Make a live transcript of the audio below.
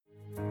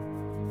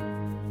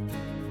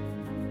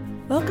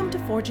Welcome to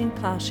Forging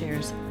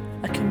Plowshares,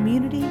 a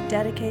community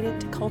dedicated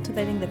to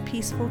cultivating the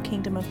peaceful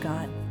kingdom of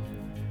God.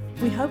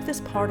 We hope this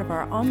part of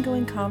our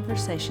ongoing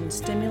conversation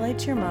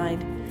stimulates your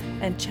mind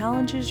and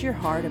challenges your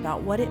heart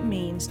about what it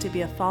means to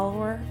be a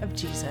follower of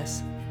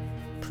Jesus.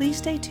 Please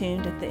stay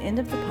tuned at the end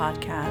of the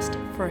podcast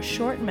for a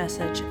short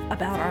message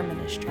about our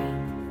ministry.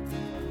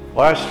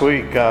 Last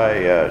week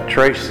I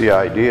traced the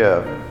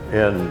idea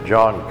in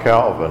John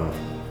Calvin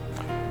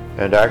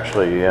and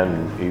actually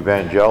in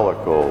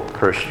evangelical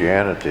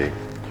Christianity,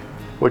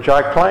 which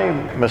I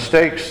claim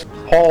mistakes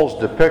Paul's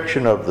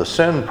depiction of the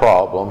sin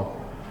problem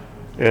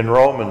in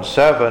Romans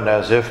 7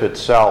 as if it's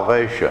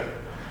salvation.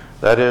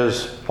 That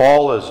is,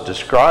 Paul is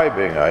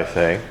describing, I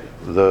think,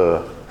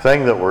 the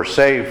thing that we're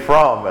saved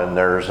from, and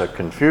there's a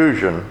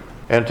confusion.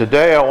 And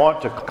today I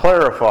want to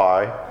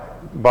clarify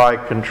by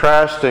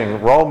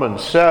contrasting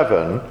Romans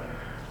 7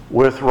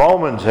 with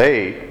Romans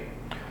 8,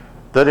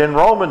 that in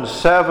Romans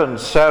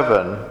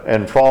 7:7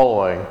 and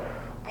following,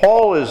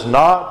 Paul is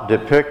not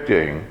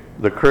depicting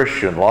the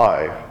Christian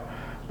life,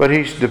 but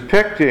he's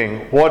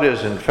depicting what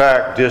is in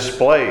fact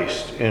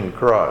displaced in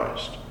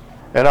Christ.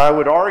 And I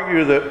would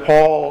argue that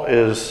Paul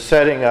is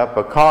setting up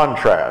a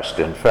contrast,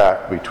 in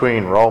fact,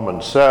 between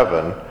Romans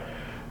 7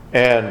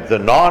 and the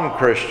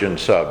non-Christian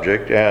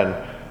subject, and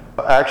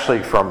actually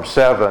from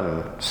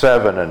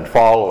 7:7 and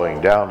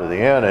following down to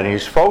the end, and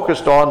he's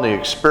focused on the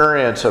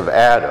experience of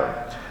Adam.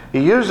 He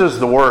uses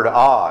the word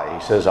I,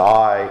 he says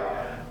I,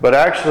 but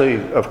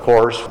actually, of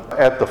course,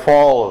 at the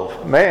fall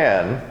of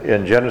man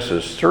in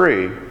Genesis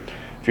 3,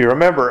 if you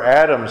remember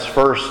Adam's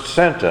first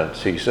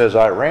sentence, he says,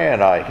 I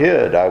ran, I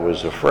hid, I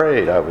was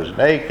afraid, I was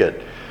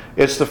naked.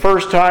 It's the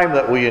first time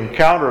that we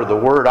encounter the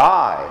word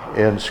I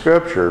in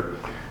Scripture.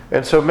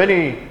 And so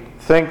many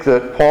think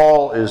that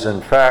Paul is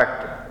in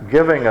fact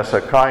giving us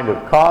a kind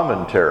of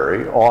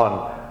commentary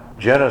on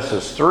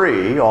Genesis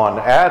 3 on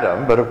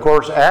Adam, but of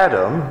course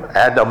Adam,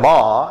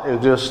 Adamah,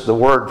 is just the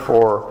word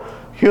for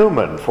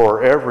human,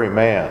 for every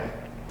man.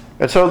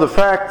 And so the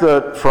fact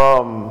that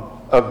from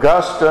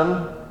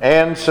Augustine,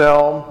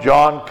 Anselm,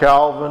 John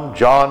Calvin,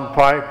 John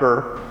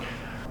Piper,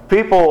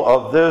 people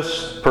of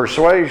this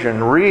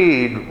persuasion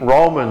read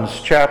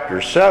Romans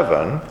chapter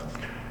 7,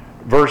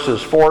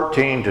 verses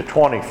 14 to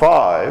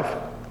 25,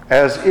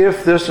 as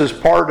if this is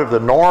part of the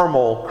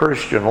normal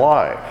Christian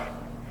life.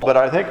 But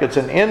I think it's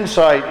an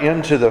insight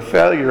into the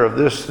failure of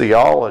this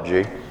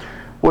theology,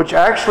 which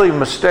actually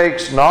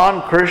mistakes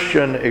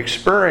non-Christian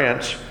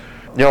experience.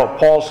 You know,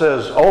 Paul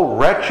says, "Oh,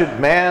 wretched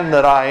man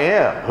that I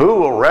am, who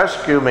will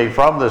rescue me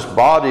from this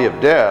body of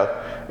death?"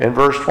 In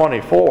verse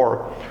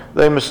 24,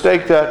 they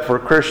mistake that for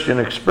Christian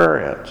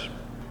experience.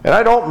 And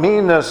I don't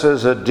mean this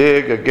as a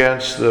dig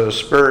against the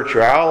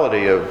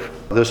spirituality of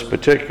this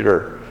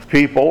particular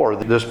people or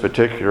this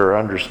particular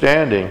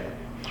understanding.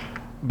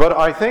 But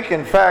I think,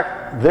 in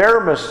fact, their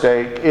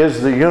mistake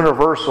is the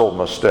universal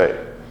mistake.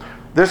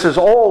 This is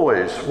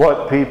always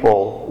what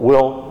people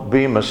will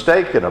be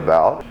mistaken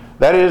about.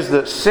 That is,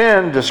 that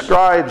sin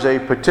describes a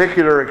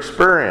particular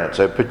experience,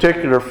 a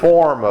particular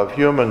form of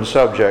human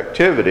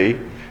subjectivity,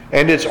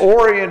 and it's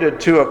oriented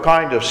to a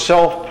kind of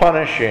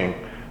self-punishing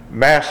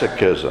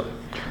masochism.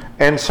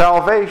 And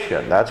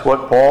salvation, that's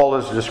what Paul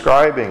is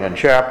describing in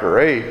chapter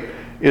 8,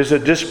 is a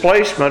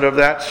displacement of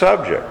that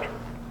subject.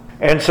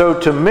 And so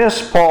to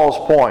miss Paul's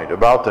point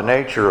about the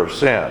nature of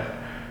sin,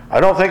 I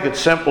don't think it's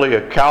simply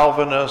a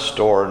Calvinist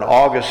or an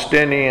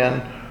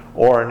Augustinian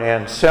or an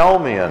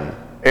Anselmian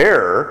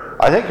error.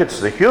 I think it's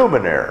the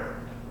human error.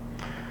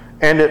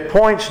 And it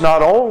points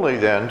not only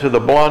then to the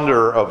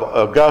blunder of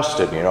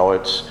Augustine. You know,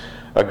 it's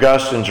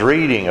Augustine's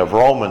reading of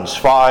Romans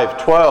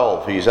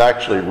 5:12. He's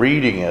actually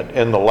reading it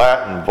in the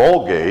Latin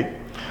Vulgate,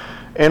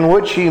 in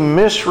which he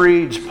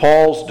misreads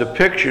Paul's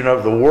depiction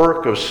of the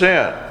work of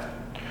sin.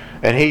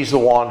 And he's the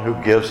one who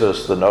gives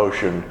us the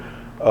notion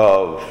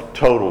of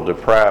total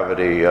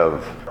depravity,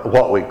 of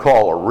what we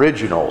call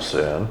original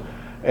sin.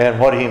 And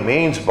what he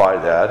means by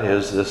that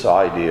is this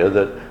idea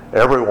that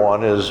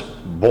everyone is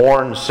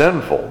born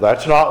sinful.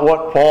 That's not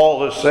what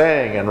Paul is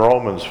saying in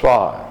Romans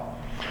 5.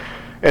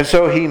 And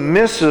so he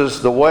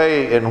misses the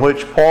way in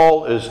which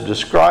Paul is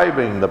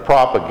describing the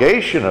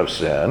propagation of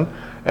sin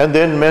and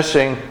then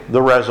missing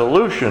the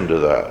resolution to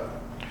that.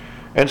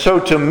 And so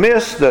to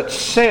miss that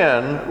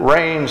sin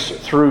reigns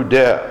through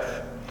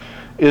death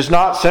is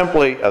not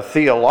simply a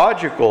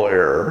theological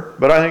error,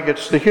 but I think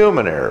it's the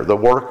human error, the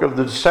work of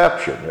the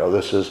deception. You know,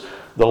 this is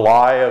the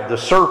lie of the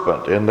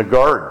serpent in the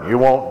garden. You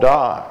won't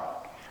die.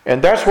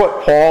 And that's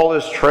what Paul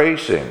is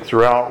tracing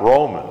throughout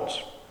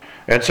Romans.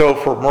 And so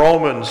from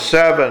Romans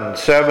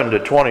 7 to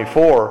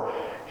 24,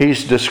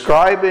 he's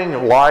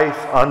describing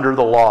life under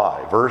the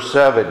lie. Verse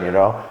 7, you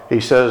know, he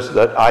says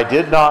that I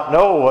did not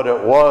know what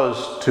it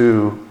was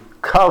to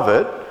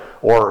covet,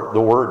 or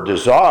the word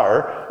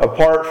desire,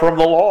 apart from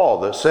the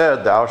law that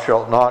said, thou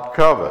shalt not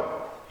covet.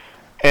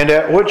 And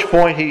at which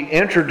point he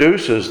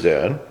introduces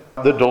then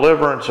the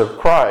deliverance of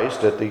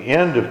Christ at the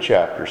end of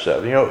chapter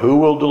 7. You know, who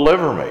will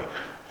deliver me?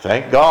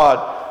 Thank God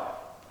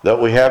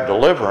that we have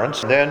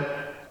deliverance. And then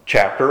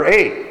Chapter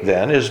 8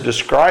 then is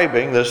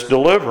describing this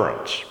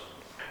deliverance.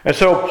 And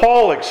so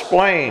Paul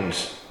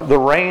explains the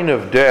reign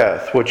of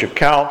death, which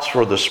accounts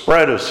for the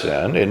spread of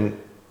sin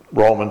in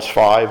Romans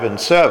 5 and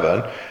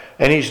 7,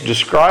 and he's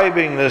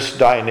describing this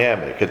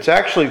dynamic. It's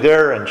actually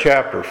there in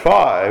chapter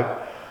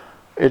 5.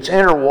 It's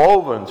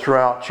interwoven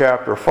throughout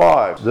chapter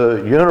 5.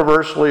 The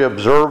universally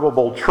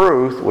observable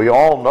truth, we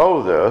all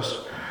know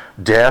this,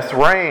 death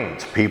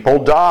reigns.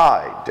 People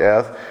die.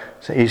 Death,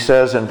 he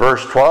says in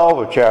verse 12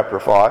 of chapter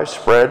 5,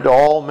 spread to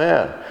all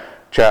men.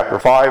 Chapter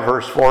 5,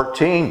 verse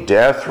 14,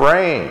 death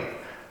reigned.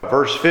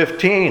 Verse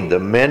 15, the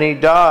many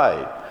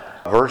died.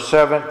 Verse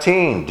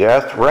 17,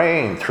 death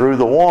reigned through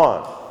the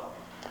one.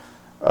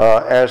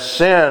 As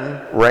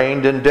sin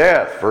reigned in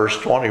death, verse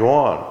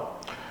 21.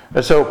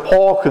 And so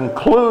Paul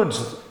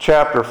concludes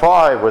chapter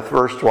 5 with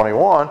verse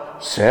 21,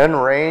 sin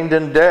reigned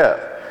in death.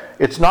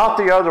 It's not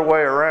the other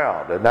way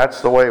around, and that's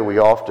the way we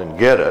often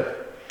get it.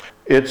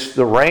 It's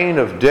the reign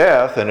of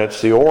death, and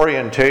it's the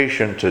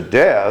orientation to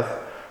death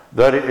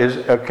that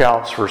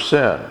accounts for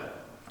sin.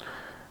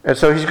 And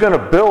so he's going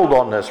to build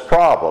on this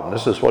problem.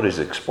 This is what he's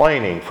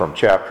explaining from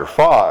chapter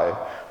 5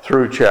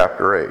 through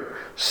chapter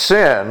 8.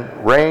 Sin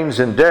reigns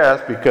in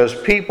death because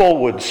people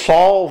would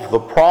solve the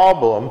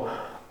problem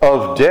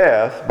of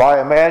death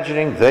by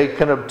imagining they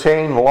can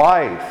obtain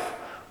life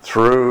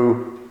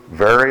through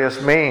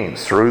various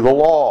means, through the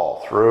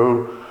law,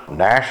 through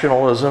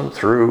nationalism,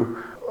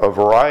 through a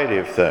variety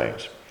of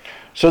things.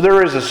 So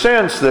there is a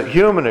sense that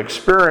human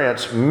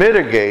experience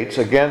mitigates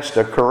against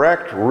a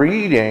correct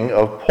reading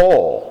of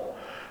Paul,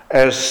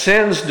 as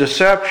sin's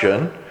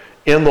deception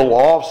in the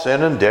law of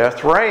sin and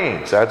death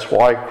reigns. That's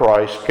why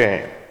Christ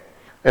came.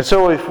 And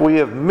so if we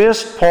have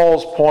missed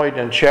Paul's point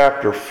in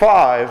chapter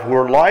 5,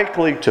 we're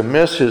likely to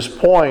miss his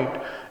point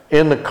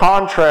in the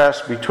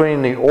contrast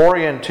between the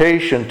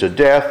orientation to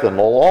death and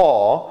the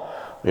law,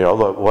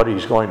 what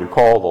he's going to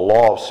call the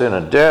law of sin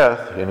and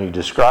death, and he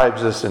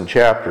describes this in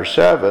chapter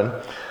 7,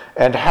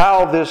 and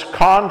how this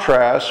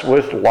contrasts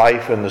with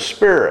life in the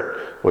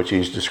Spirit, which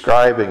he's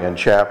describing in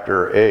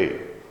chapter 8.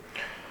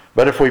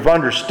 But if we've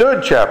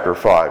understood chapter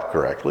 5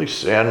 correctly,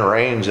 sin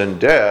reigns in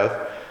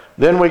death,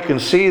 then we can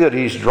see that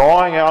he's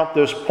drawing out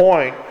this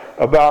point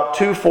about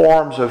two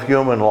forms of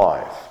human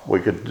life. We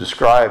could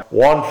describe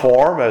one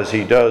form, as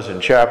he does in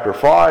chapter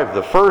 5,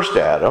 the first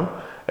Adam,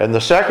 and the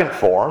second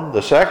form,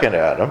 the second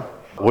Adam,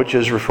 which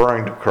is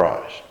referring to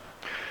Christ.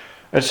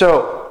 And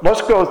so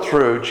let's go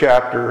through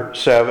chapter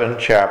 7,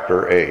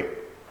 chapter 8.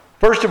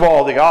 First of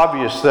all, the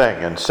obvious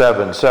thing in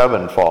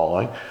 7:7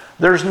 following,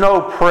 there's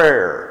no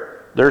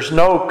prayer, there's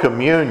no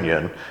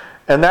communion,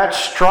 and that's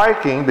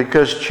striking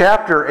because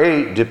chapter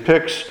 8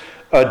 depicts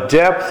a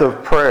depth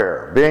of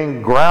prayer,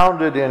 being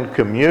grounded in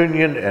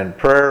communion and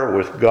prayer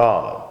with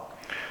God.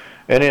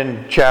 And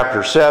in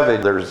chapter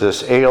 7, there's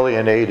this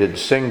alienated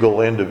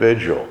single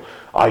individual.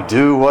 I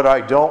do what I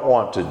don't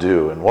want to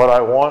do, and what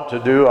I want to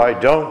do, I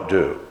don't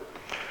do.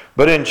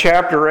 But in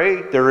chapter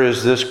 8, there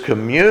is this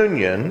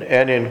communion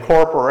and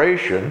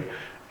incorporation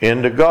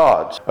into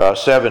God.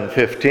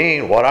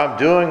 7:15, what I'm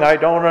doing, I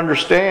don't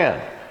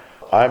understand.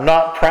 I'm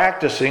not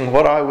practicing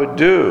what I would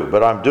do,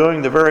 but I'm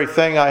doing the very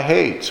thing I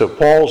hate. So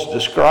Paul's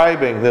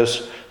describing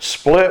this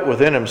split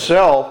within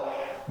himself,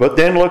 but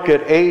then look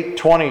at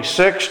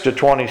 8:26 to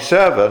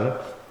 27.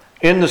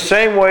 In the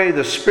same way,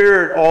 the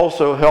Spirit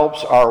also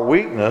helps our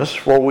weakness,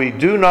 for we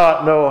do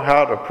not know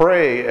how to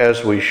pray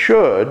as we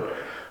should,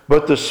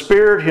 but the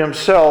Spirit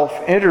himself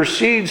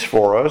intercedes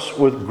for us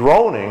with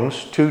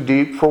groanings too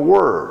deep for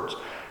words.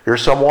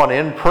 Here's someone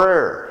in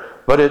prayer,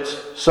 but it's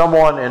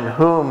someone in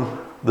whom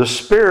the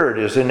Spirit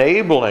is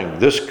enabling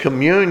this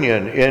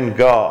communion in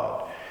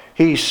God.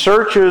 He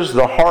searches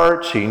the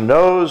hearts. He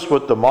knows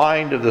what the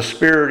mind of the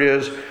Spirit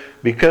is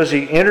because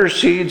he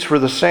intercedes for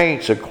the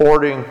saints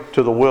according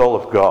to the will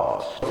of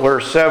God. Where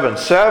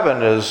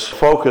 7:7 is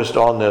focused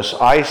on this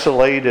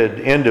isolated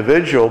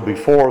individual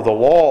before the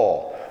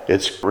law,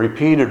 it's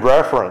repeated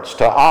reference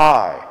to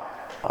I.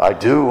 I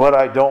do what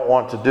I don't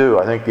want to do.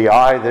 I think the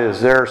I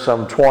is there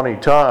some 20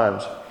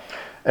 times.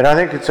 And I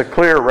think it's a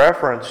clear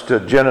reference to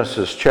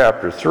Genesis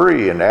chapter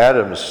 3 and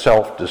Adam's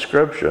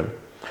self-description.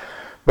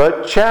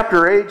 But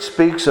chapter 8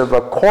 speaks of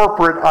a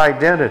corporate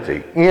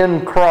identity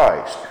in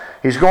Christ.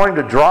 He's going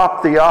to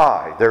drop the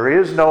I. There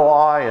is no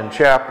I in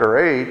chapter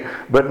 8,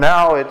 but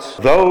now it's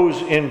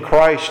those in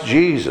Christ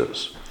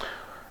Jesus.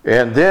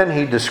 And then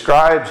he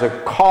describes a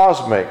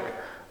cosmic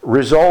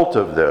result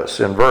of this.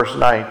 In verse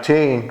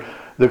 19,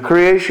 the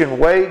creation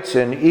waits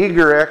in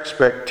eager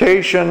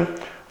expectation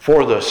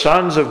for the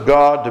sons of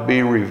God to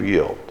be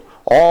revealed.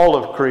 All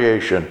of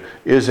creation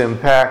is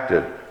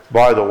impacted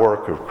by the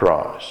work of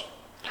Christ.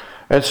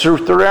 And so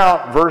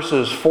throughout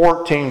verses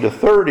 14 to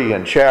 30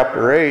 in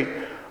chapter 8,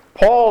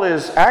 Paul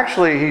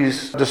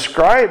he's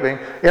describing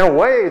in a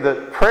way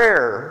that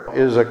prayer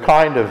is a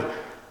kind of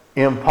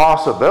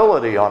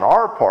impossibility on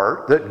our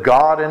part that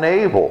God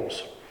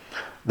enables.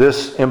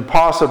 This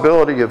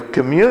impossibility of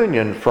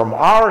communion from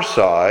our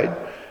side,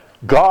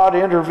 God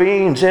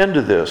intervenes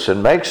into this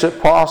and makes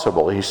it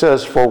possible. He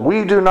says, for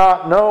we do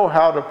not know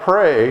how to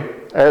pray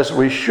as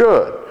we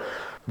should.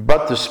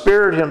 But the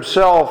Spirit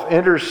himself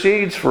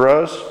intercedes for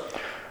us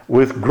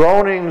with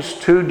groanings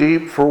too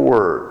deep for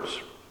words.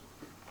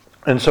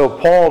 And so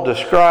Paul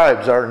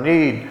describes our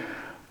need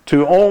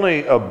to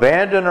only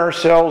abandon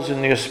ourselves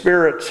in the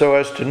Spirit so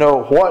as to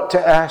know what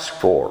to ask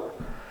for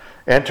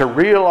and to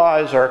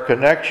realize our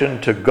connection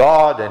to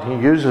God. And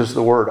he uses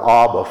the word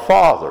Abba,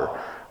 Father,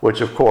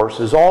 which of course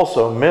is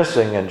also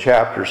missing in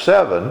chapter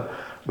 7,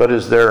 but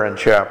is there in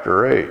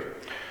chapter 8.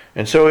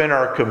 And so in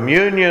our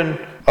communion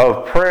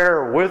of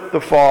prayer with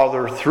the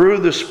Father through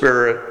the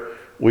Spirit,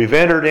 we've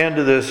entered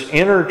into this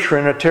inner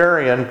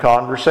Trinitarian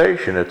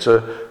conversation. It's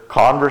a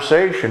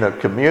conversation of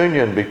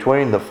communion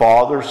between the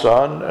Father,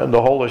 Son, and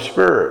the Holy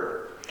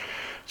Spirit.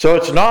 So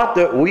it's not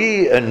that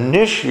we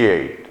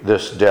initiate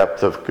this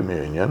depth of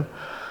communion,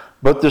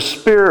 but the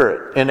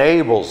Spirit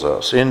enables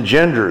us,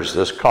 engenders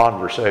this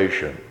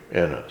conversation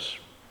in us.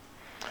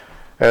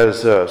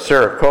 As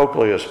Sarah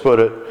Coakley has put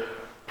it,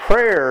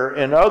 prayer,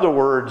 in other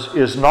words,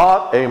 is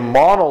not a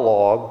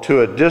monologue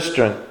to a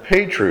distant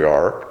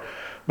patriarch,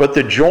 but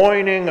the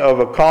joining of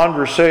a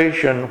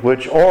conversation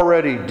which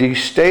already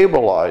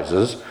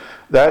destabilizes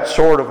that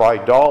sort of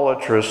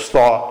idolatrous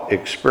thought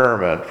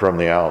experiment from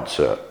the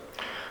outset.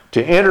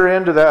 To enter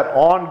into that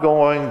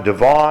ongoing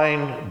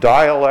divine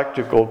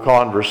dialectical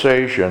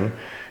conversation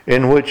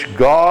in which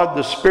God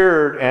the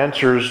Spirit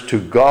answers to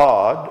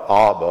God,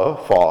 Abba,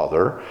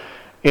 Father,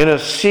 in a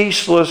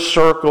ceaseless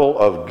circle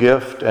of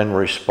gift and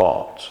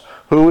response.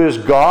 Who is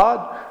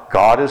God?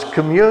 God is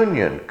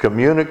communion,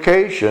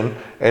 communication,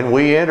 and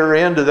we enter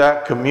into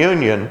that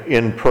communion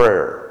in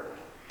prayer.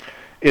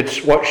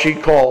 It's what she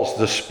calls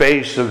the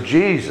space of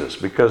Jesus,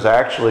 because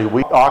actually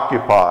we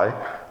occupy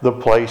the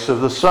place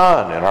of the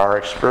Son in our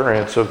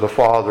experience of the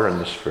Father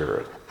and the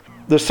Spirit.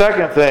 The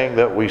second thing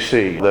that we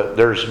see, that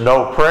there's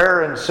no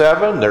prayer in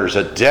 7, there's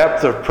a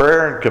depth of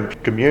prayer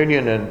and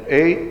communion in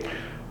 8.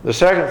 The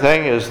second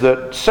thing is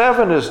that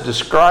 7 is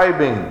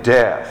describing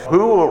death. Who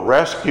will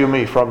rescue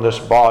me from this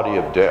body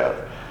of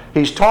death?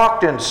 He's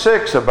talked in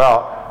 6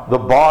 about the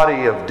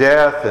body of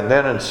death, and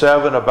then in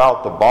 7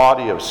 about the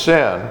body of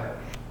sin.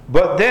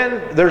 But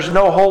then there's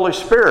no Holy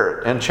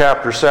Spirit in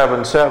chapter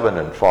 7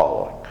 and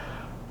following.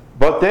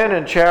 But then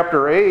in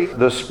chapter 8,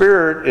 the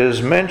Spirit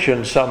is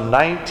mentioned some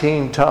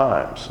 19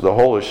 times, the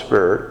Holy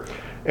Spirit,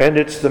 and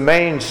it's the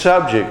main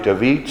subject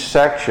of each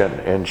section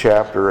in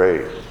chapter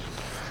 8.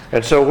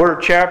 And so we're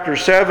chapter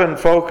 7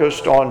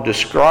 focused on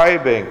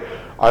describing,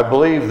 I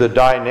believe, the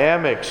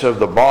dynamics of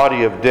the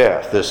body of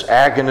death, this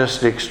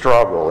agonistic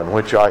struggle in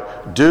which I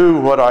do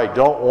what I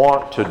don't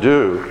want to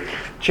do.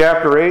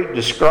 Chapter 8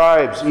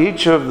 describes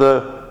each of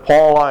the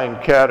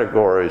Pauline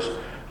categories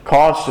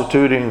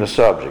constituting the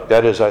subject.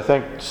 That is, I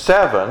think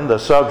 7, the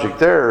subject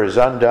there, is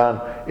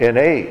undone in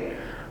 8.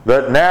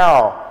 But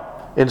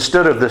now,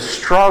 instead of this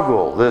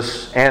struggle,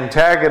 this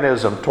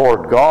antagonism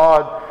toward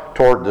God,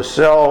 toward the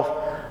self,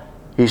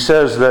 he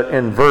says that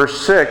in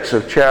verse 6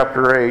 of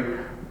chapter 8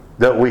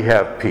 that we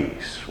have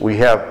peace. We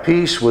have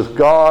peace with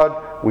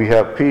God, we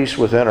have peace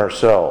within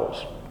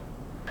ourselves.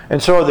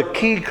 And so the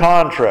key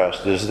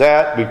contrast is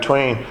that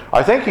between,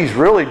 I think he's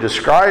really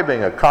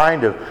describing a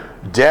kind of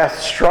death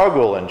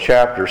struggle in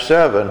chapter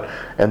 7,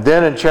 and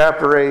then in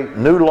chapter 8,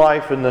 new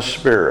life in the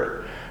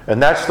Spirit.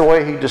 And that's the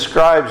way he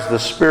describes the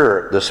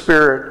Spirit. The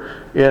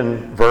Spirit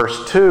in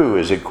verse 2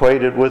 is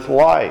equated with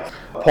life.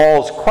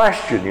 Paul's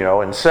question,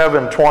 in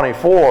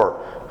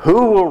 7:24,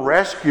 who will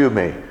rescue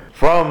me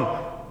from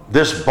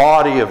this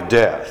body of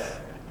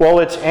death? Well,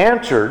 it's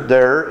answered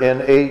there in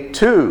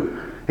 8:2.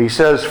 He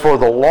says, for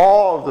the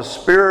law of the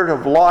Spirit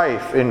of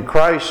life in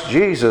Christ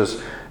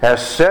Jesus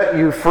has set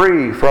you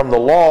free from the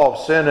law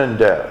of sin and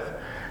death.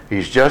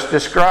 He's just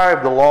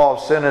described the law of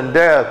sin and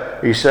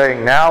death. He's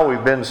saying now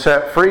we've been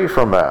set free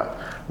from that.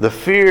 The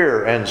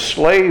fear and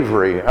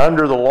slavery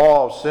under the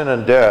law of sin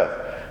and death,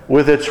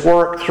 with its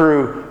work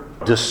through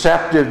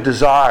deceptive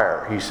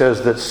desire. He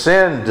says that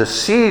sin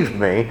deceived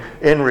me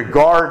in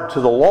regard to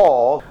the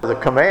law, the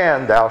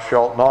command, thou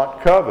shalt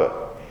not covet.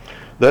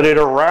 That it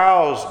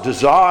aroused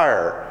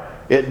desire.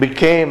 It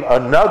became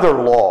another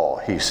law,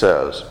 he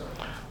says.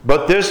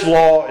 But this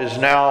law is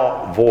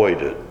now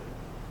voided.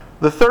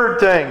 The third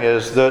thing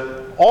is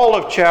that all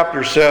of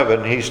chapter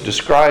 7, he's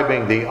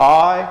describing the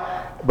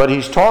eye, but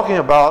he's talking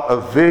about a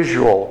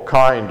visual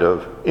kind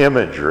of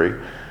imagery.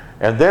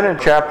 And then in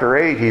chapter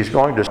 8, he's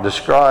going to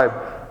describe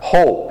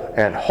hope.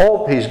 And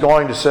hope, he's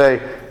going to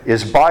say,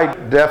 is by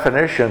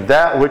definition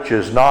that which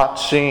is not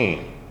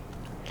seen.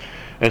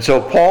 And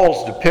so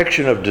Paul's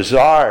depiction of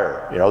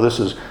desire, this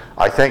is,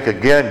 I think,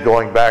 again,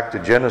 going back to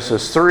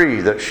Genesis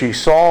 3, that she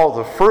saw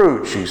the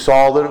fruit. She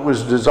saw that it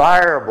was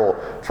desirable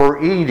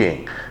for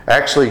eating.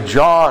 Actually,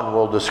 John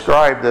will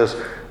describe this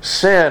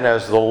sin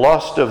as the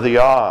lust of the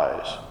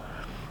eyes.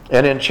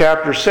 And in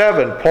chapter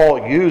 7,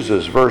 Paul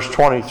uses verse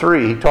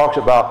 23. He talks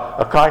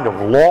about a kind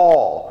of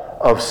law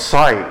of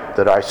sight,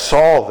 that I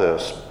saw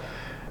this.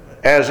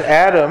 As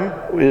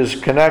Adam is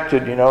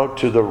connected,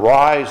 to the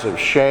rise of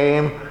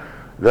shame,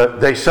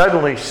 that they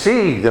suddenly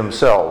see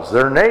themselves.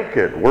 They're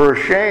naked. We're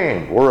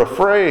ashamed. We're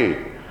afraid.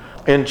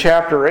 In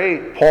chapter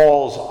 8,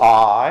 Paul's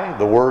I,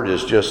 the word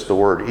is just the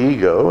word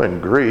ego in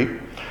Greek,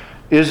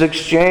 is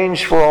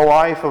exchanged for a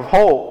life of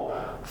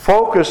hope,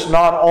 focused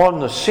not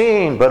on the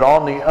seen but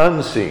on the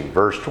unseen,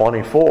 verse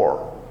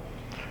 24,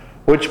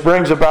 which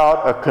brings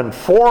about a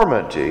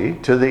conformity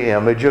to the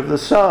image of the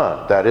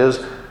Son. That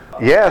is,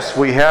 yes,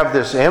 we have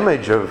this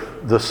image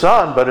of the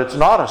Son, but it's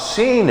not a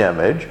seen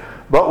image,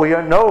 but we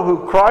know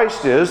who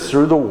Christ is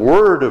through the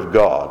Word of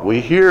God. We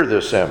hear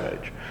this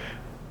image.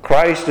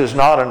 Christ is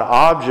not an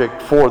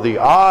object for the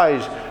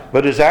eyes,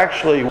 but is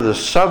actually the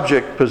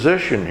subject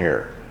position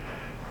here.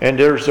 And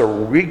there's a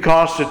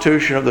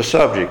reconstitution of the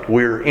subject.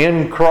 We're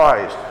in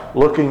Christ,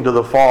 looking to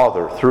the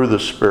Father through the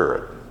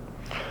Spirit.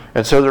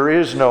 And so there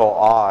is no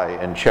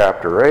I in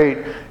chapter 8.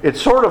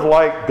 It's sort of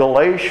like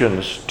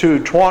Galatians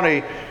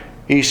 2:20.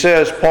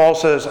 Paul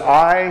says,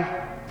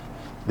 I,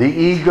 the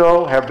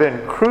ego, have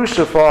been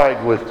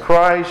crucified with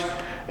Christ,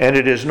 and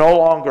it is no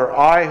longer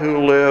I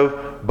who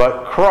live,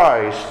 but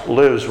Christ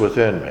lives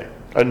within me.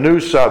 A new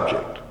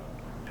subject.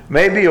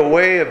 Maybe a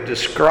way of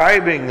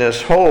describing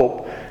this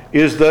hope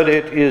is that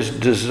it is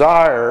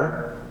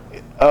desire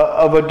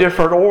of a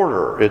different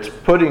order. It's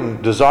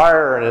putting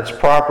desire in its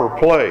proper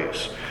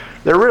place.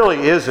 There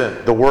really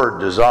isn't the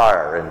word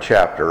desire in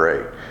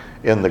chapter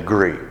 8 in the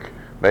Greek,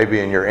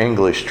 maybe in your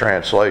English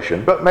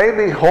translation, but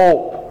maybe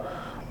hope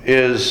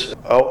is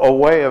a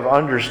way of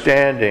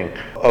understanding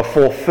a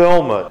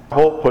fulfillment.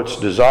 Hope puts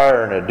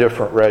desire in a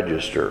different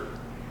register.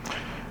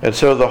 And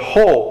so the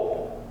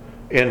hope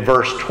in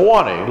verse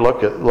 20,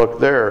 look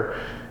there,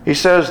 he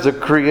says the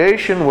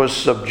creation was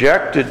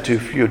subjected to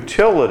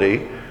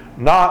futility,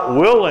 not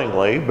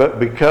willingly, but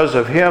because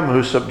of him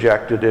who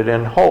subjected it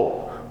in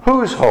hope.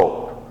 Whose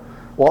hope?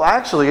 Well,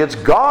 actually, it's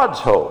God's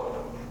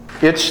hope.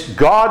 It's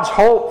God's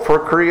hope for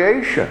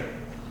creation.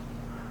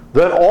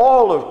 That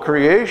all of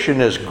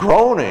creation is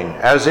groaning,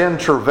 as in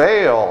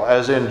travail,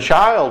 as in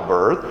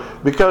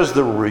childbirth, because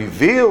the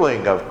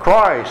revealing of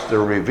Christ, the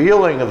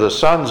revealing of the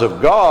sons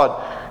of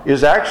God,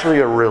 is actually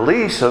a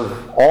release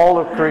of all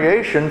of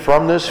creation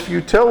from this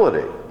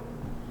futility.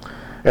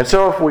 And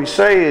so if we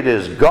say it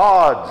is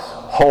God's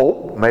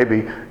hope,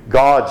 maybe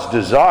God's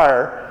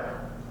desire,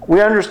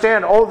 we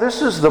understand,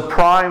 this is the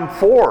prime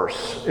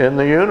force in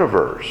the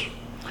universe.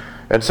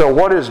 And so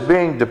what is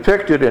being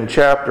depicted in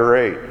chapter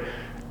 8?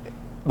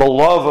 The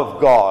love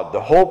of God, the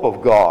hope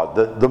of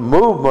God, the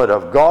movement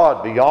of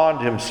God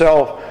beyond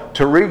himself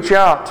to reach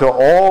out to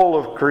all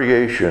of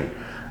creation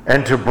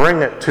and to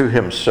bring it to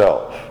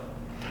himself.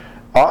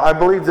 I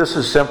believe this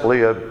is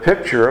simply a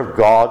picture of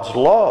God's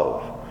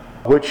love,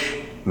 which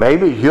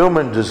maybe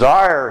human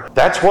desire,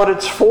 that's what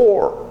it's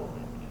for.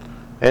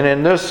 And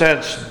in this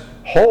sense,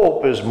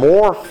 hope is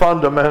more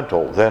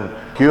fundamental than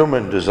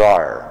human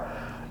desire.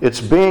 It's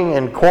being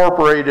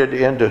incorporated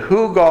into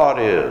who God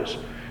is,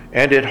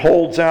 and it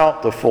holds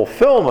out the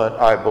fulfillment,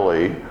 I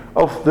believe,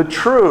 of the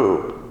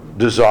true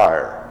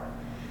desire.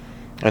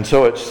 And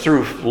so it's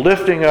through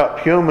lifting up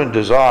human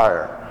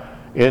desire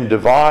in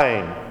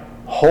divine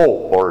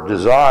hope or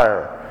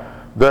desire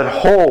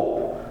that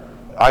hope,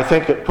 I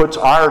think it puts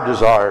our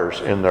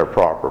desires in their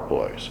proper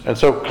place. And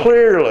so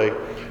clearly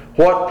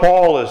what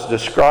Paul is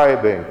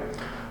describing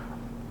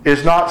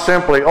is not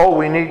simply,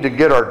 we need to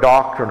get our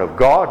doctrine of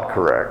God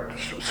correct.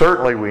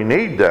 Certainly we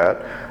need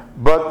that,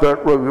 but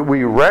that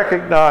we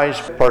recognize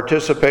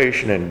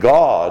participation in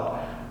God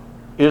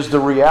is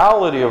the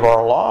reality of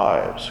our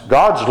lives.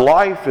 God's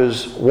life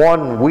is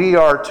one we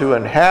are to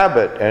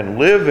inhabit and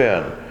live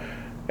in.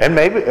 And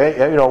maybe,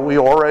 we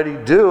already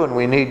do, and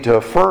we need to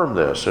affirm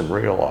this and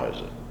realize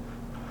it.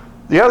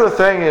 The other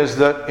thing is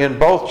that in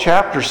both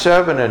chapter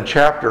 7 and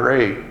chapter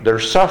 8,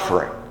 there's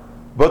suffering.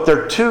 But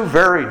they're two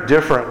very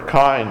different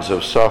kinds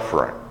of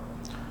suffering.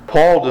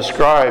 Paul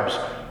describes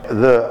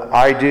the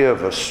idea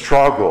of a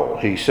struggle.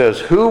 He says,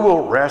 who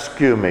will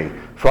rescue me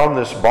from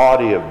this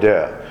body of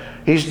death?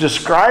 He's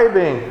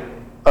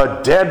describing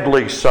a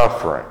deadly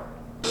suffering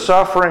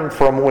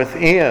from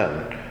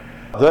within,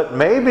 that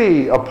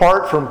maybe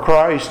apart from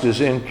Christ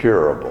is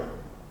incurable.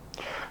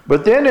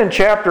 But then in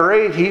chapter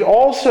 8, he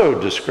also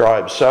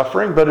describes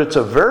suffering, but it's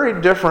a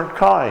very different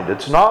kind.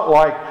 It's not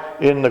like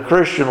in the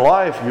Christian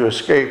life you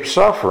escape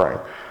suffering,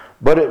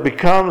 but it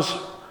becomes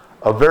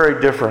a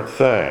very different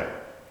thing.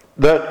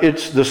 That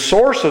it's the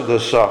source of the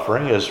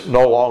suffering is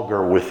no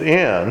longer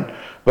within,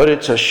 but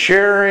it's a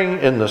sharing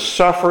in the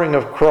suffering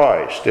of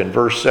Christ in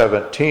verse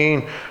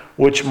 17,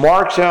 which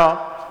marks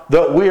out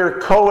that we are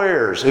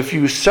co-heirs. If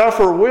you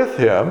suffer with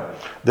him,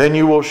 then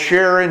you will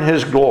share in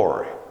his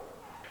glory.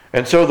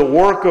 And so the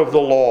work of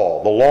the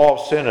law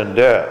of sin and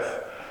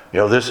death,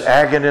 this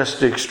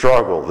agonistic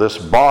struggle, this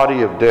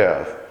body of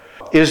death,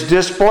 is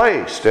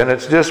displaced. And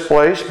it's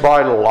displaced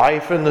by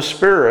life in the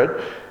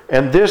Spirit.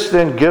 And this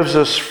then gives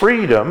us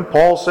freedom.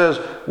 Paul says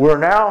we're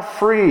now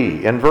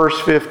free, in verse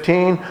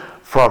 15,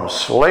 from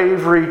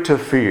slavery to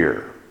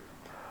fear.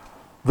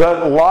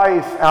 That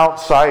life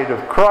outside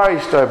of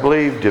Christ, I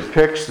believe,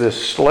 depicts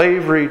this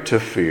slavery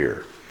to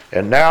fear.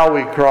 And now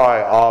we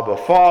cry, Abba,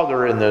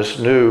 Father, in this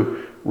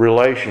new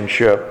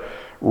relationship,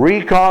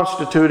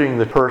 reconstituting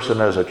the person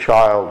as a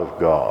child of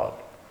God.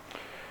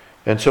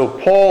 And so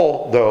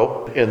Paul,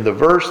 though, in the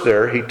verse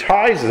there, he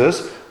ties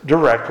this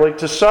directly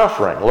to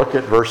suffering. Look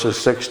at verses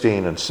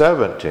 16 and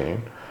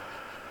 17.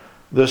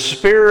 The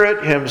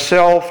Spirit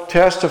himself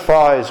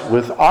testifies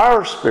with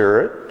our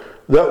spirit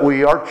that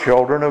we are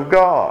children of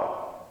God.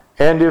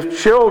 And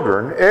if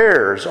children,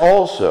 heirs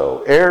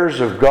also, heirs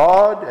of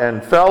God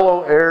and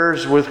fellow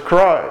heirs with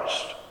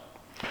Christ.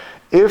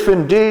 If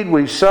indeed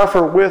we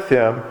suffer with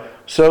him,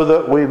 so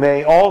that we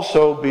may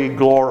also be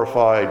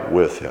glorified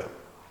with him.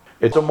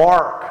 It's a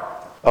mark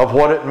of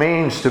what it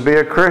means to be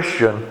a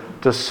Christian,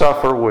 to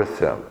suffer with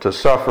him, to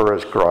suffer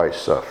as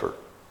Christ suffered.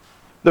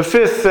 The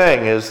fifth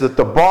thing is that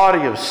the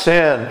body of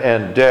sin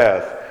and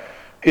death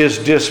is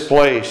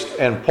displaced,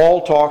 and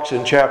Paul talks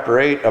in chapter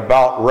 8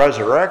 about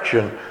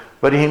resurrection,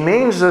 but he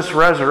means this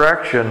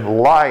resurrection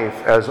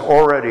life as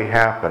already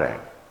happening.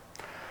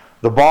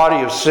 The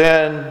body of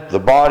sin, the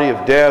body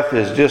of death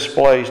is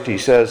displaced, he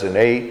says in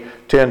 8,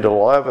 10 to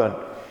 11,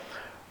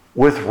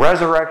 with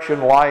resurrection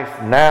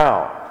life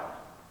now.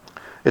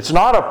 It's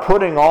not a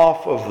putting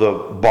off of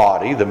the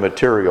body, the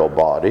material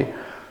body,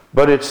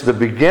 but it's the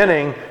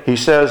beginning, he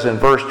says in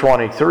verse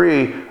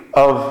 23,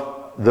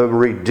 of the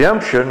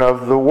redemption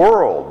of the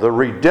world, the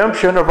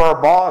redemption of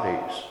our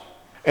bodies,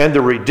 and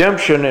the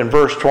redemption in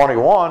verse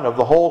 21 of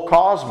the whole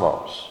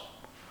cosmos.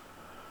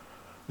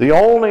 The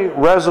only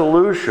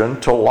resolution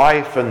to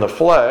life in the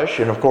flesh,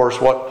 and of course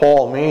what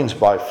Paul means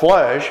by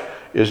flesh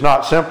is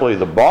not simply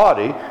the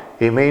body,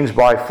 he means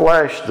by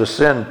flesh the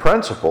sin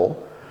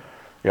principle.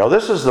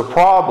 This is the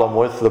problem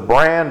with the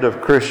brand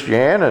of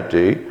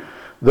Christianity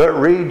that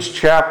reads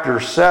chapter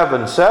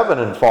 7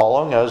 and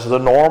following as the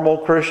normal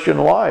Christian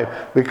life,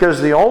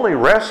 because the only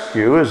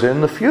rescue is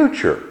in the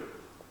future.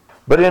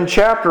 But in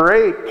chapter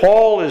 8,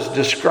 Paul is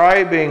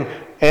describing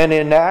an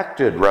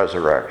enacted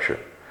resurrection.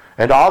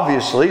 And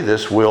obviously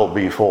this will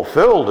be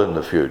fulfilled in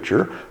the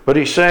future, but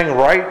he's saying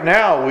right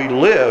now we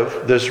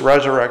live this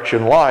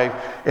resurrection life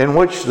in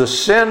which the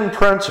sin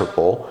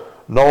principle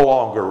no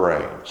longer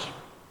reigns.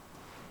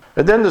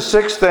 And then the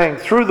sixth thing,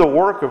 through the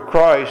work of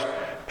Christ,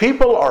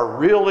 people are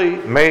really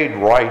made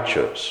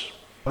righteous.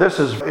 This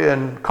is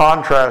in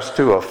contrast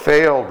to a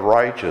failed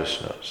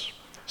righteousness.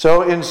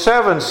 So in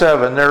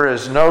 7:7, there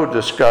is no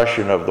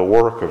discussion of the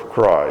work of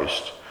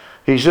Christ.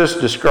 He's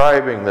just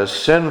describing this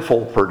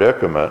sinful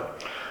predicament.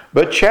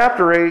 But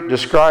chapter 8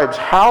 describes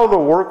how the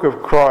work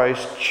of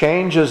Christ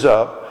changes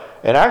up,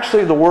 and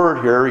actually the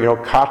word here,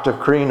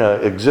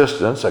 katakrina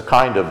existence, a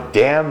kind of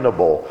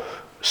damnable,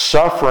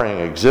 suffering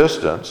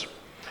existence,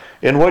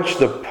 in which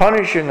the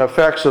punishing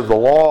effects of the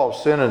law of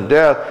sin and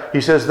death,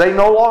 he says, they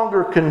no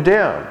longer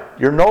condemn.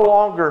 You're no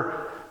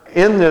longer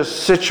in this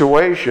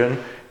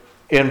situation.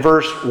 In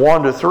verse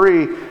 1 to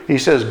 3, he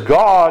says,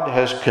 God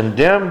has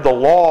condemned the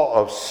law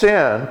of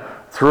sin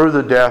through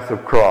the death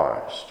of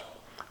Christ,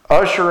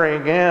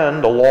 ushering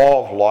in the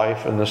law of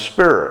life in the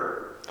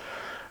Spirit.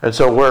 And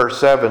so where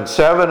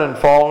 7:7 and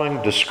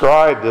following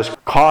describe this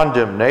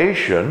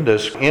condemnation,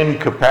 this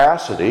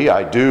incapacity,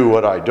 I do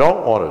what I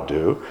don't want to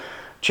do,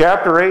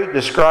 chapter 8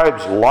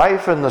 describes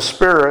life in the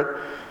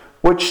Spirit,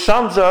 which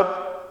sums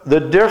up the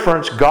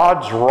difference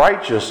God's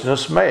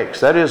righteousness makes.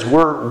 That is,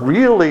 we're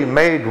really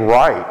made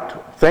right.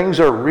 Things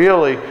are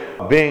really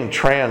being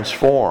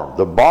transformed.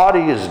 The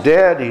body is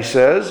dead, he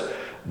says,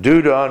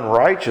 due to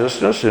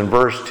unrighteousness in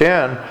verse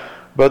 10,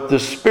 but the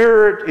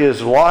Spirit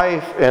is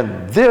life,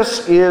 and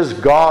this is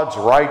God's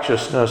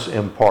righteousness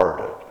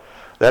imparted.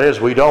 That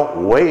is, we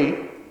don't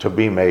wait to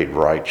be made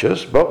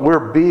righteous, but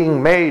we're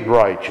being made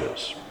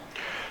righteous.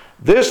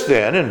 This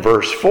then, in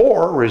verse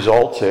 4,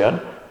 results in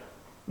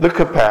the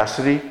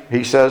capacity,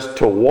 he says,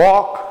 to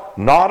walk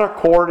not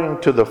according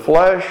to the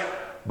flesh,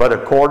 but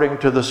according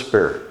to the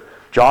Spirit.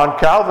 John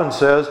Calvin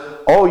says,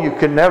 you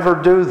can never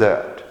do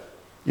that.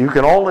 You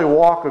can only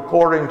walk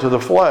according to the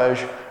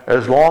flesh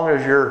as long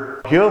as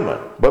you're human.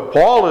 But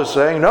Paul is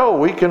saying, no,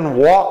 we can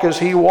walk as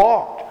he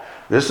walked.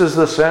 This is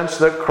the sense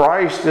that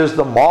Christ is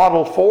the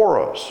model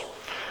for us.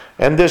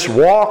 And this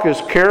walk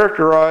is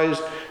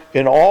characterized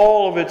in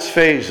all of its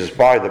phases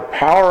by the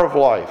power of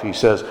life, he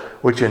says,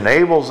 which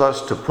enables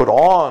us to put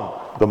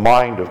on the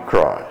mind of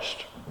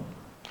Christ.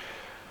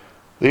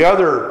 The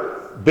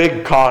other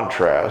big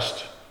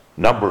contrast,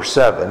 number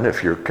 7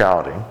 if you're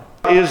counting,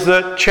 is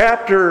that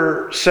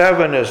chapter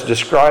 7 is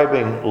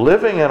describing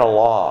living in a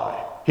lie.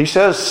 He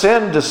says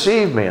sin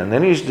deceived me, and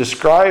then he's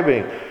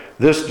describing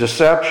this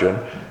deception,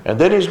 and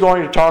then he's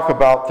going to talk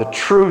about the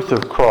truth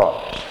of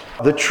Christ.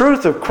 The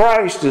truth of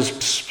Christ is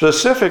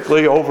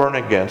specifically over and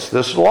against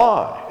this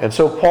lie. And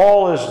so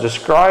Paul is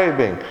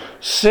describing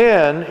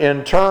sin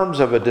in terms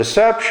of a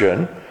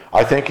deception.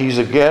 I think he's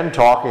again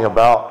talking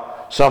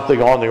about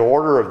something on the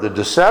order of the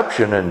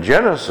deception in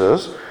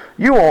Genesis.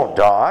 You won't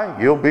die.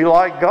 You'll be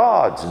like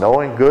gods,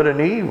 knowing good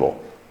and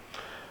evil.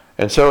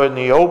 And so in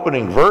the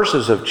opening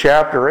verses of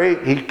chapter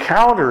 8, he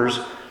counters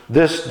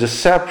this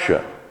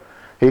deception.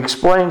 He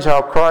explains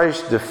how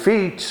Christ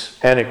defeats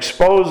and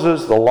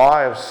exposes the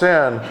lie of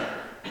sin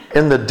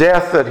in the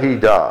death that he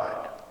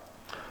died.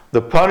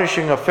 The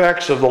punishing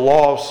effects of the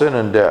law of sin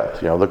and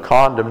death, the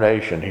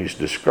condemnation he's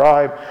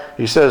described.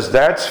 He says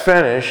that's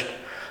finished.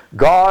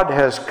 God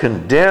has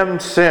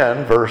condemned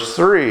sin, verse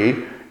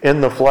 3,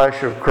 in the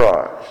flesh of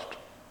Christ,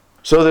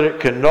 so that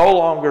it can no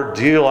longer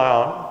deal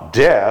out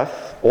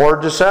death or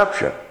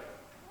deception.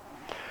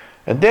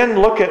 And then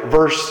look at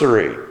verse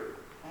 3.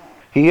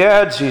 He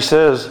adds, he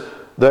says,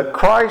 that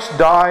Christ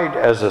died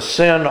as a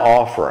sin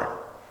offering.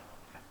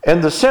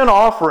 And the sin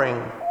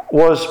offering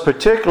was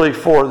particularly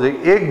for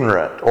the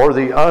ignorant or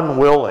the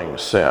unwilling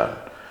sin,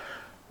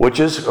 which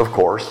is, of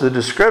course, the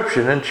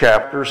description in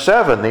chapter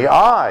 7. The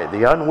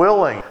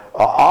unwilling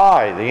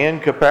eye, the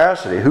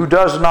incapacity, who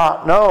does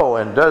not know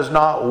and does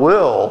not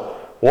will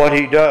what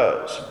he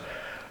does.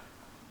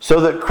 So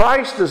that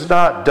Christ does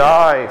not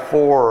die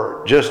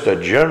for just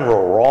a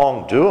general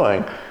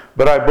wrongdoing,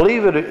 but I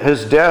believe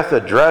his death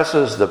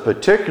addresses the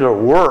particular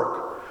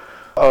work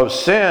of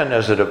sin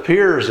as it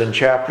appears in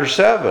chapter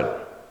 7.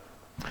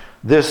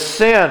 This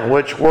sin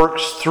which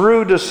works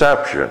through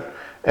deception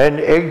and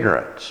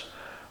ignorance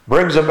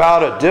brings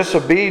about a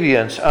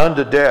disobedience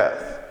unto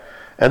death.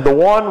 And the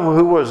one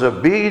who was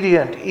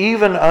obedient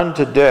even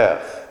unto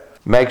death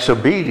makes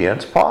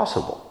obedience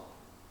possible.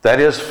 That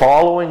is,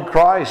 following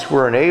Christ,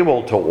 we're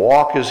enabled to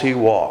walk as he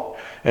walked.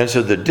 And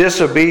so the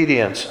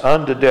disobedience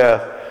unto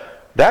death,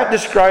 that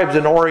describes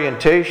an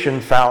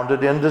orientation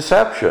founded in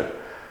deception.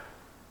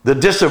 The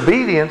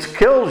disobedience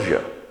kills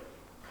you.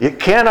 It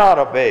cannot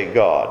obey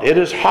God. It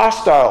is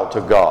hostile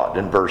to God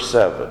in verse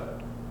 7.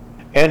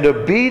 And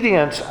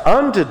obedience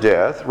unto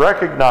death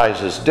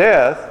recognizes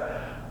death,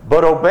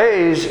 but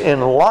obeys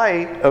in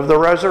light of the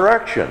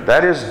resurrection.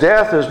 That is,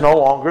 death is no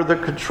longer the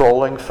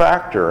controlling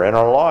factor in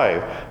our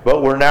life,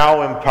 but we're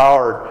now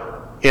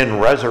empowered in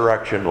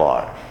resurrection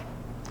life.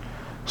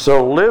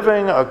 So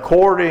living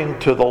according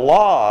to the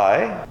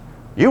lie,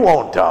 you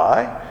won't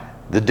die.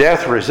 The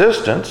death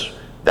resistance,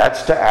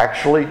 that's to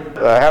actually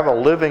have a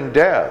living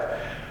death.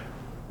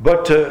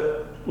 But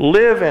to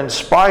live in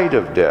spite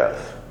of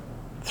death,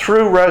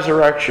 through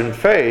resurrection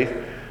faith,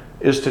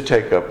 is to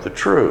take up the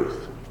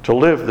truth, to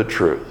live the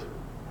truth.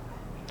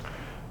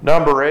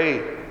 Number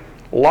 8,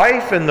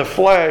 life in the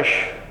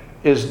flesh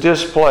is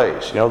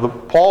displaced.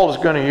 Paul is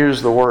going to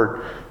use the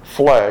word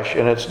flesh,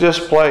 and it's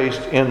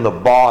displaced in the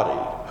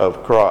body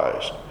of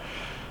Christ.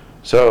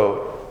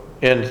 So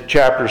in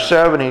chapter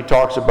 7, he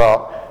talks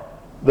about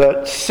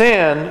that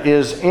sin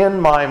is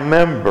in my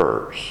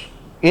members,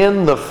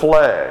 in the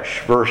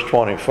flesh, verse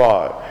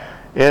 25.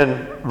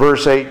 In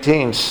verse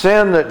 18,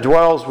 sin that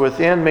dwells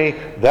within me,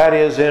 that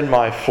is in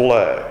my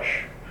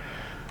flesh.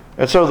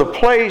 And so the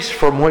place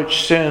from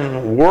which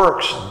sin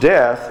works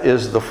death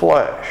is the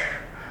flesh.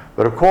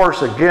 But of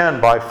course, again,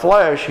 by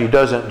flesh, he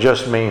doesn't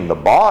just mean the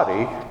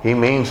body, he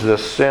means the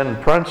sin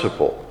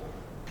principle.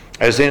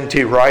 As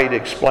N.T. Wright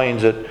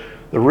explains it,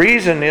 the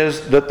reason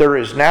is that there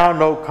is now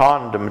no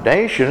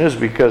condemnation is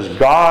because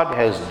God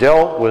has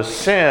dealt with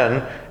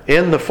sin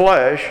in the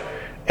flesh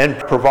and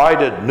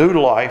provided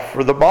new life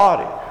for the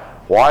body.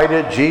 Why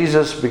did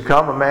Jesus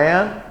become a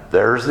man?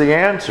 There's the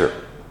answer.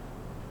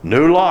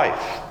 New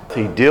life.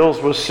 He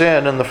deals with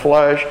sin in the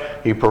flesh.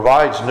 He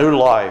provides new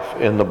life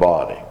in the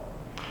body.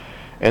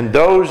 And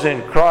those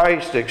in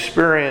Christ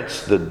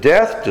experience the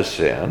death to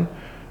sin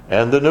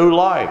and the new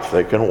life.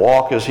 They can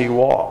walk as he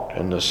walked.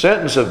 And the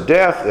sentence of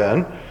death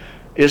then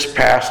is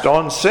passed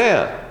on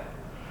sin.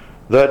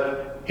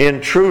 That in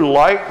true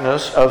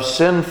likeness of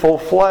sinful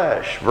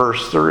flesh,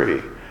 verse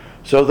 3.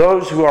 So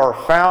those who are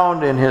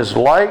found in his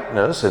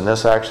likeness, and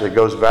this actually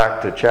goes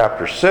back to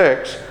chapter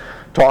 6,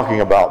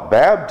 talking about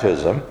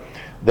baptism,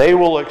 they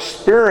will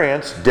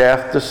experience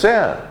death to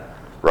sin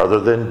rather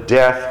than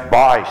death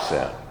by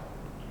sin.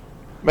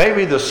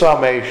 Maybe the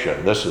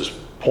summation, this is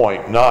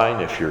point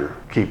 9 if you're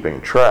keeping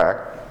track,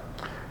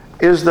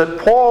 is that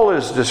Paul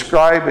is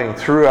describing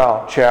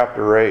throughout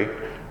chapter 8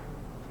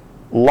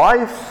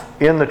 life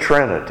in the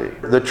Trinity.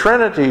 The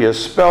Trinity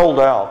is spelled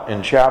out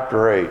in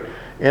chapter 8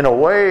 in a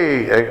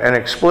way, an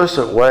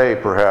explicit way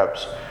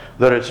perhaps,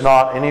 that it's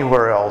not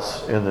anywhere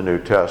else in the New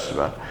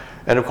Testament.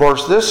 And of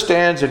course, this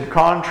stands in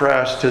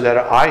contrast to that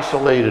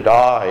isolated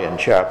I in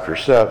chapter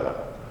 7.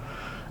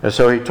 And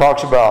so he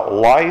talks about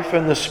life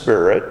in the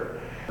Spirit.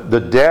 The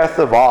death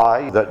of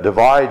I that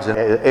divides and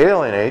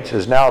alienates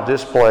is now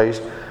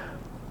displaced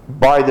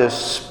by this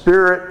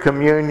Spirit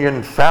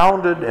communion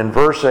founded in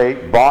verse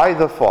 8 by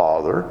the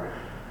Father,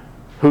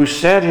 who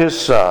sent his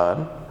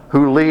Son,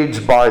 who leads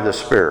by the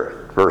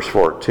Spirit, verse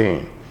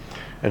 14.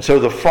 And so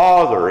the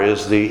Father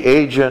is the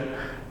agent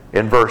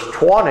in verse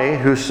 20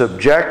 who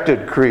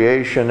subjected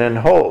creation in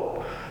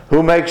hope,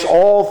 who makes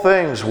all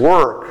things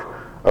work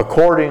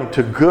according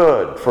to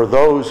good for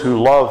those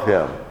who love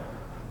him,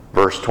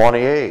 verse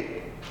 28.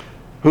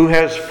 Who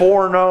has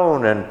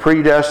foreknown and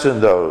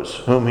predestined those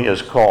whom he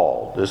has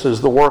called. This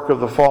is the work of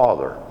the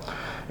Father.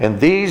 And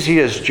these he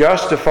has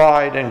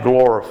justified and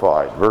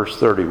glorified. Verse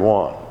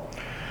 31.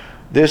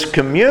 This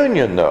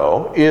communion,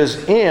 though,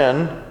 is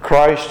in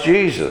Christ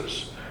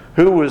Jesus,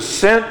 who was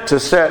sent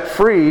to set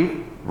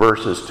free,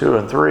 verses 2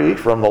 and 3,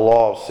 from the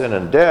law of sin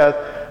and death,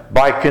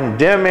 by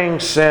condemning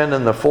sin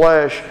in the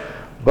flesh,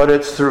 but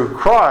it's through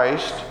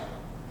Christ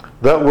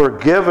that we're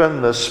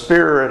given the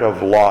Spirit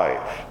of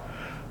life,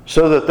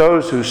 so that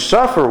those who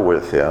suffer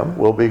with him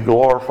will be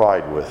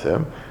glorified with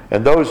him,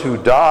 and those who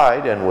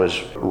died and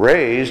was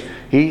raised,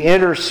 he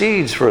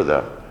intercedes for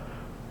them.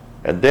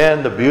 And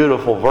then the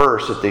beautiful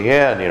verse at the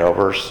end,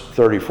 verse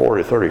 34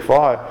 to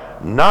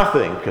 35,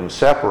 nothing can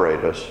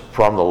separate us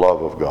from the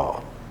love of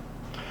God.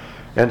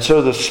 And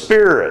so the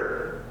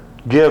Spirit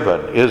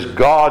given is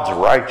God's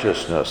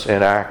righteousness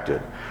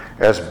enacted,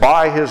 as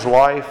by his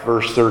life,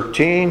 verse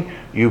 13,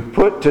 you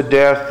put to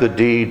death the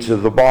deeds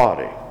of the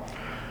body.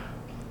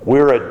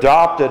 We're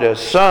adopted as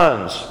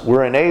sons.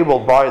 We're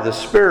enabled by the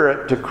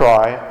Spirit to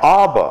cry,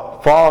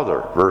 Abba,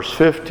 Father, verse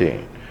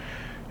 15.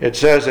 It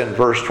says in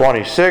verse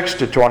 26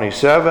 to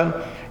 27,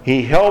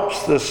 he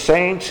helps the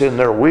saints in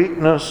their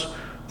weakness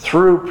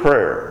through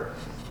prayer.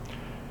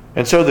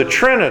 And so the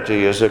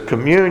Trinity is a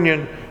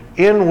communion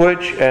in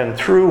which and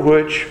through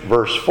which,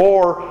 verse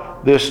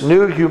 4, this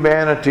new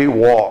humanity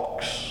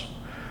walks.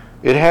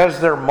 It has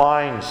their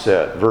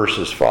mindset,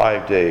 verses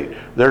 5 to 8,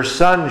 their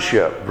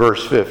sonship,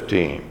 verse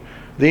 15,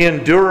 the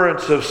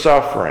endurance of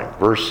suffering,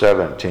 verse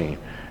 17,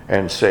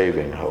 and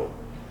saving hope.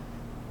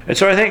 And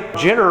so I think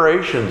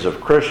generations of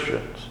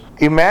Christians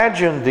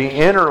imagine the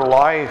inner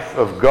life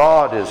of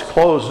God is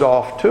closed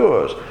off to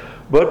us,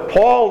 but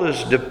Paul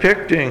is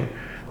depicting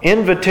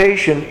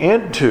invitation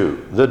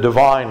into the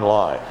divine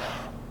life.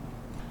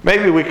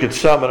 Maybe we could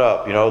sum it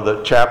up,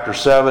 that chapter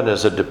 7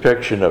 is a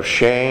depiction of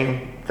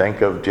shame.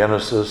 Think of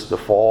Genesis, the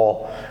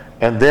fall,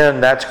 and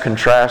then that's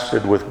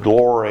contrasted with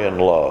glory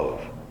and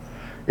love.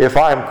 If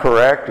I'm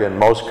correct, and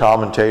most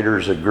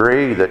commentators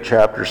agree that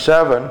chapter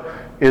 7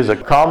 is a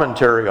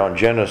commentary on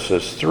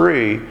Genesis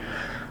 3,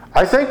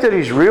 I think that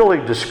he's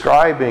really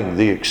describing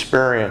the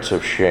experience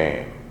of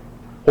shame,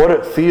 what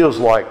it feels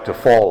like to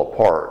fall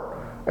apart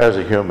as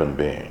a human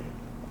being,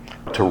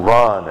 to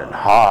run and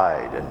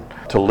hide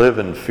and to live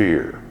in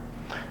fear.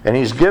 And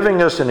he's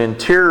giving us an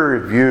interior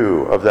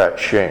view of that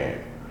shame.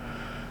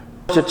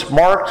 It's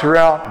marked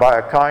throughout by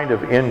a kind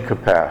of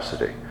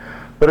incapacity.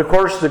 But of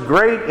course, the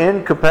great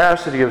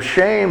incapacity of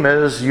shame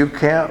is you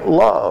can't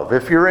love.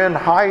 If you're in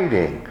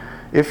hiding,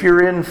 if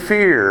you're in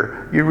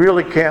fear, you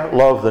really can't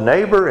love the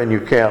neighbor and you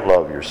can't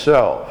love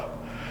yourself.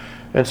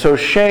 And so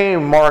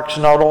shame marks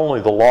not only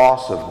the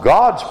loss of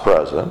God's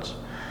presence,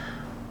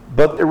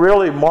 but it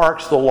really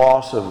marks the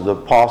loss of the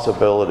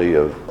possibility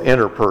of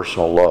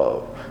interpersonal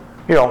love.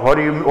 What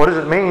does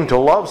it mean to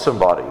love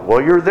somebody?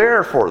 Well, you're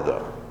there for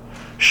them.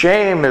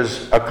 Shame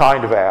is a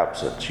kind of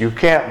absence. You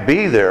can't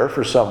be there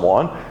for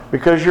someone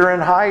because you're in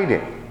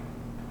hiding.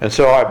 And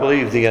so I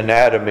believe the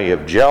anatomy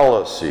of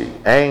jealousy,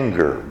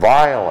 anger,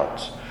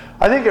 violence,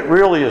 I think it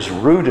really is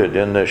rooted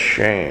in this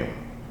shame.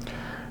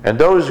 And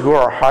those who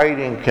are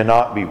hiding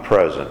cannot be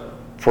present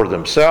for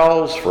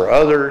themselves, for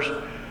others,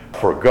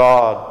 for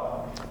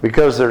God,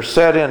 because they're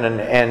set in an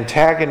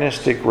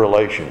antagonistic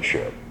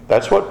relationship.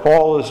 That's what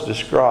Paul has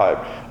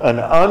described, an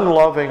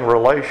unloving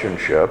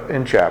relationship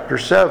in chapter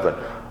 7.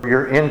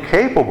 You're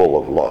incapable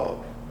of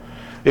love.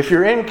 If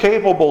you're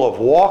incapable of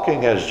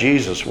walking as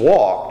Jesus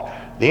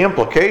walked, the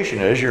implication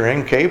is you're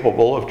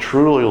incapable of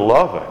truly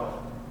loving.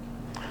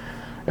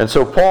 And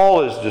so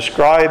Paul is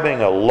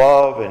describing a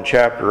love in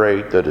chapter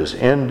 8 that is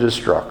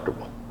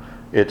indestructible.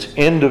 It's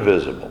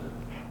indivisible.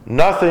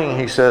 Nothing,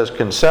 he says,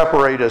 can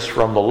separate us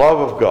from the love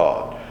of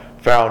God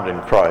found in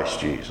Christ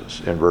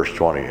Jesus in verse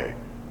 28.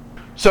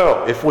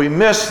 So, if we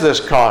miss this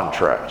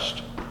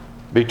contrast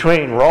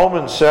between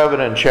Romans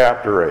 7 and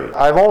chapter 8,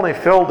 I've only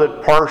filled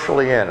it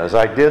partially in. As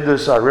I did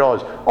this, I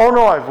realized,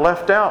 I've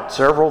left out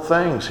several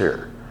things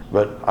here.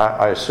 But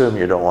I assume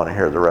you don't want to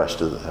hear the rest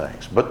of the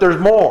things. But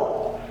there's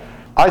more.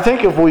 I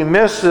think if we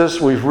miss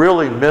this, we've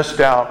really missed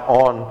out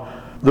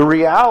on the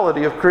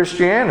reality of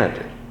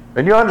Christianity.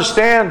 And you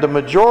understand, the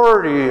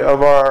majority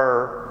of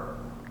our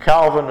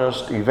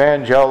Calvinist,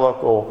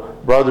 evangelical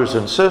brothers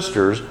and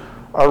sisters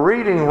are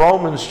reading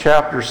Romans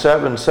chapter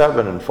 7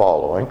 and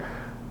following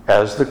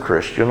as the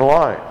Christian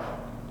life.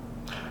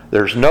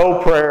 There's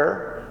no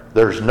prayer,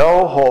 there's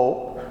no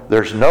hope,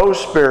 there's no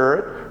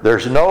Spirit,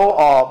 there's no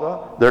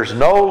Abba, there's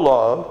no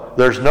love,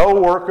 there's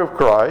no work of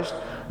Christ,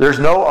 there's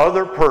no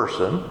other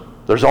person,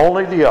 there's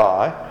only the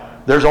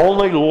I, there's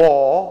only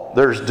law,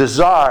 there's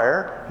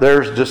desire,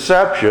 there's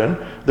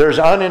deception, there's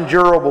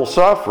unendurable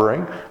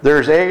suffering,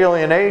 there's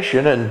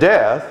alienation and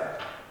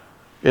death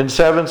in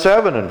 7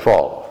 and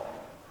following.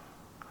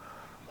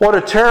 What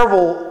a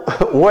terrible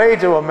way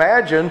to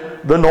imagine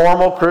the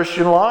normal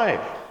Christian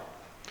life.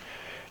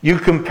 You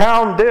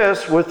compound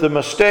this with the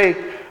mistake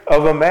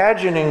of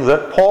imagining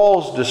that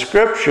Paul's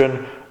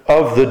description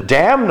of the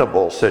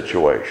damnable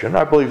situation,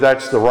 I believe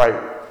that's the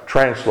right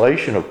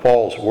translation of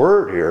Paul's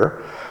word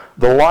here,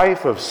 the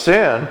life of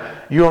sin,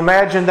 you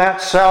imagine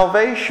that's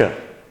salvation.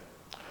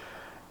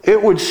 It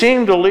would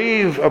seem to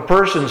leave a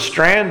person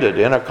stranded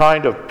in a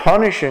kind of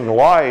punishing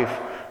life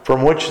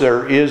from which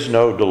there is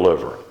no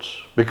deliverance.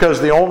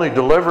 Because the only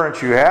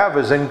deliverance you have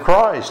is in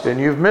Christ, and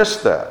you've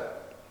missed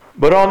that.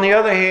 But on the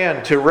other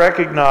hand, to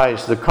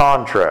recognize the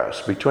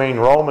contrast between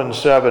Romans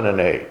 7 and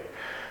 8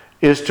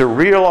 is to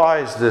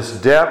realize this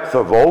depth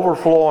of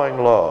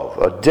overflowing love,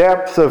 a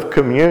depth of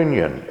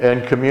communion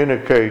and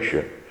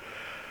communication.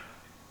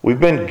 We've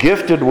been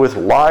gifted with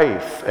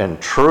life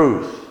and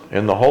truth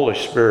in the Holy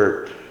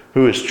Spirit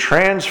who is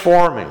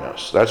transforming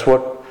us. That's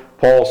what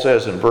Paul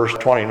says in verse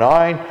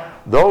 29.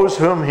 Those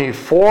whom he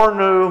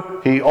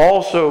foreknew, he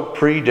also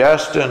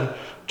predestined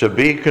to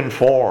be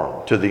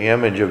conformed to the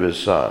image of his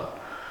Son,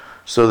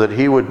 so that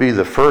he would be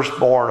the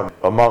firstborn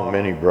among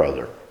many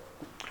brethren.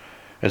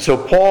 And so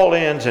Paul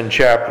ends in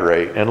chapter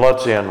 8, and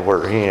let's end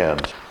where he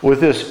ends,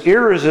 with this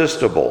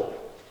irresistible,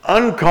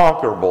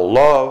 unconquerable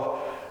love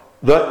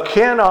that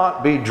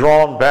cannot be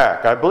drawn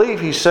back. I believe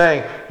he's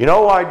saying, you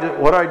know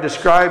what I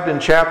described in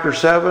chapter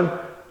 7?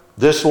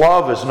 This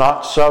love is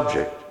not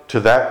subject to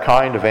that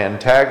kind of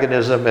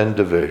antagonism and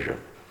division.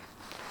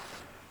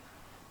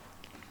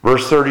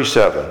 Verse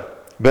 37,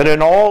 but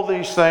in all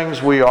these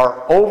things we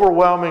are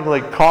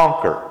overwhelmingly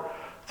conquered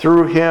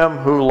through him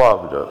who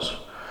loved us.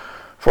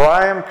 For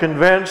I am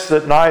convinced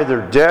that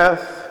neither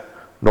death,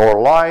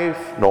 nor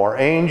life, nor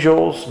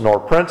angels, nor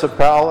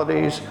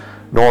principalities,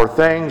 nor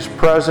things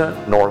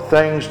present, nor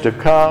things to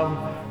come,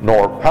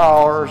 nor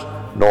powers,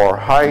 nor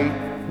height,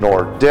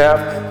 nor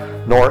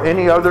depth, nor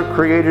any other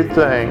created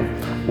thing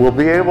will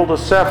be able to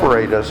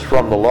separate us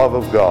from the love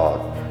of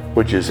God,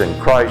 which is in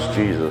Christ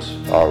Jesus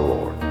our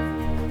Lord.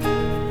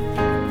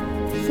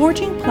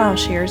 Forging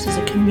Plowshares is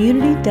a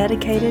community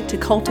dedicated to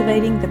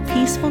cultivating the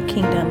peaceful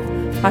kingdom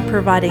by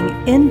providing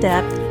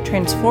in-depth,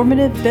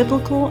 transformative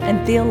biblical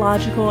and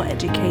theological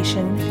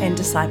education and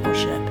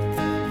discipleship.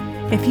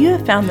 If you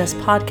have found this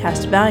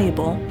podcast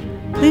valuable,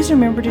 please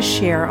remember to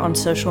share on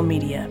social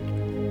media.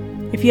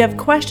 If you have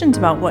questions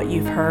about what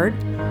you've heard,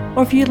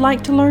 or if you'd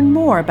like to learn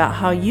more about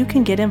how you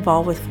can get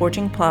involved with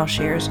Forging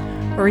Plowshares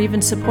or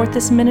even support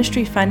this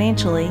ministry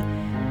financially,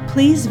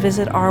 please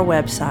visit our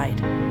website,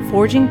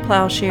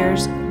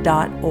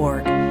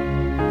 forgingplowshares.org.